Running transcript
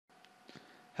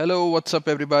Hello, what's up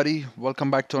everybody? Welcome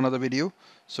back to another video.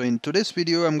 So in today's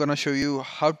video, I'm gonna show you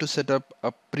how to set up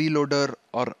a preloader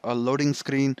or a loading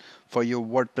screen for your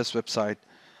WordPress website.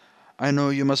 I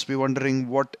know you must be wondering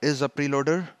what is a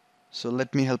preloader. So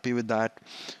let me help you with that.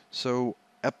 So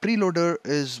a preloader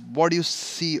is what you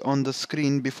see on the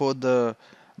screen before the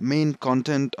main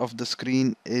content of the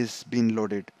screen is being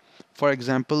loaded. For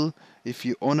example, if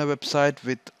you own a website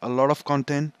with a lot of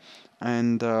content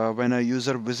and when a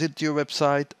user visits your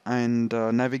website and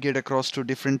navigate across to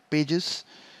different pages,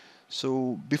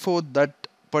 so before that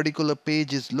particular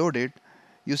page is loaded,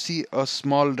 you see a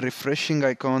small refreshing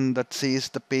icon that says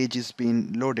the page is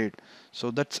being loaded.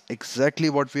 So that's exactly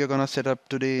what we are gonna set up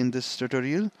today in this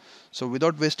tutorial. So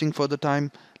without wasting further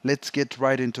time, let's get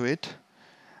right into it.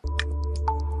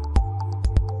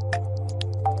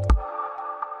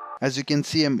 As you can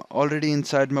see, I'm already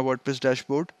inside my WordPress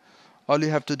dashboard. All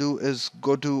you have to do is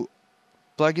go to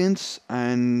plugins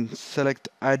and select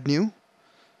add new.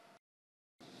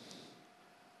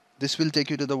 This will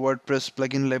take you to the WordPress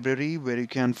plugin library where you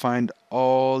can find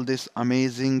all these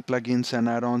amazing plugins and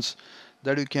add-ons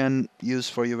that you can use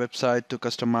for your website to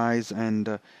customize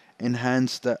and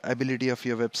enhance the ability of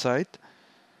your website.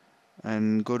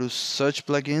 And go to search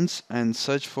plugins and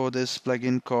search for this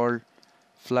plugin called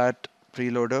Flat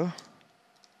Preloader.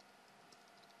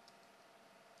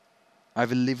 I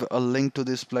will leave a link to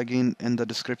this plugin in the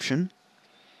description.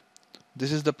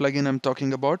 This is the plugin I'm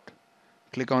talking about.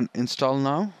 Click on install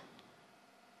now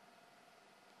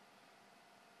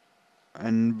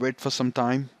and wait for some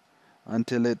time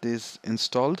until it is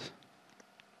installed.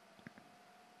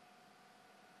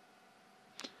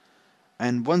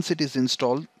 And once it is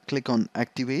installed, click on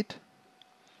activate.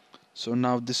 So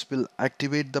now this will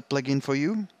activate the plugin for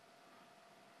you.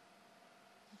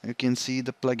 You can see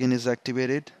the plugin is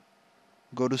activated.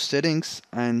 Go to settings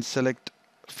and select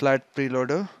flat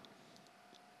preloader.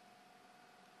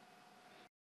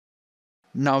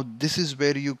 Now this is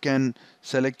where you can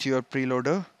select your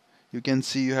preloader. You can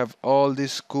see you have all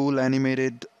these cool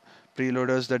animated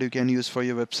preloaders that you can use for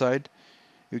your website.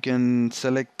 You can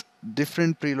select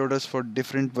different preloaders for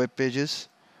different web pages,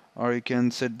 or you can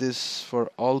set this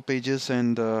for all pages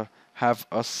and have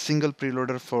a single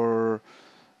preloader for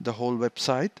the whole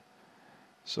website.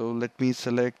 So let me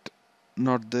select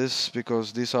not this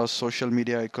because these are social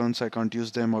media icons. I can't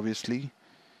use them obviously.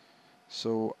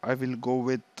 So I will go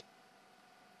with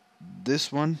this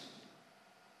one.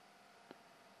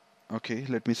 Okay,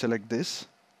 let me select this.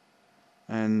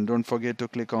 And don't forget to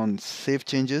click on Save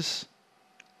Changes.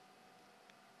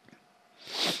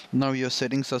 Now your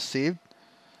settings are saved.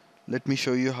 Let me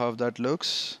show you how that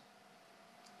looks.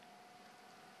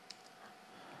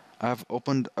 I have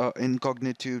opened an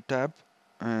incognito tab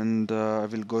and I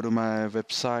will go to my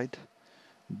website,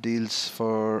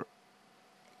 dealsforall.co.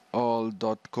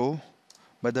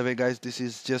 By the way guys, this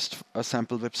is just a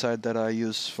sample website that I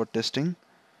use for testing.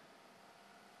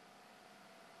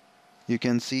 You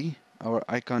can see our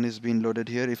icon is being loaded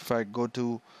here. If I go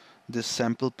to this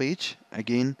sample page,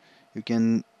 again you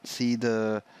can see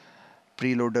the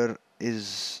preloader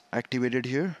is activated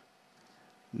here.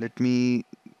 Let me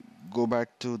go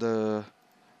back to the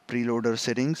preloader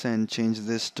settings and change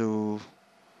this to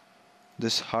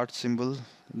this heart symbol.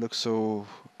 Looks so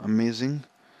amazing.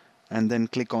 And then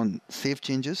click on Save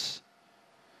Changes.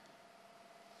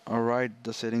 Alright,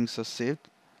 the settings are saved.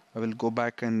 I will go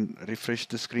back and refresh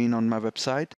the screen on my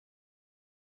website.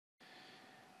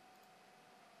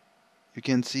 You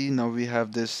can see now we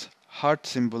have this heart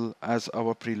symbol as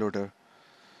our preloader.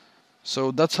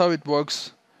 So that's how it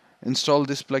works. Install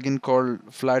this plugin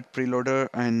called Flat Preloader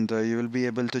and you will be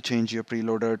able to change your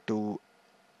preloader to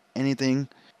anything.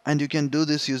 And you can do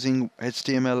this using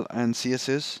HTML and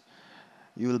CSS.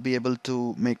 You will be able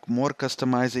to make more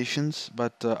customizations,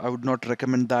 but I would not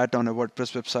recommend that on a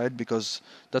WordPress website because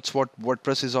that's what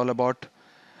WordPress is all about.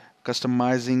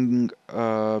 Customizing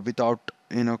without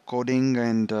coding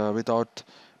and without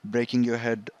breaking your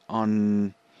head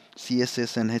on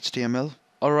CSS and HTML.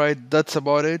 Alright, that's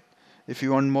about it. If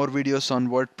you want more videos on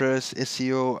WordPress,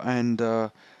 SEO and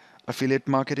affiliate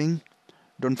marketing,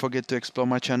 don't forget to explore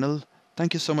my channel.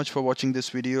 Thank you so much for watching this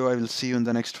video. I will see you in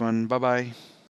the next one. Bye bye.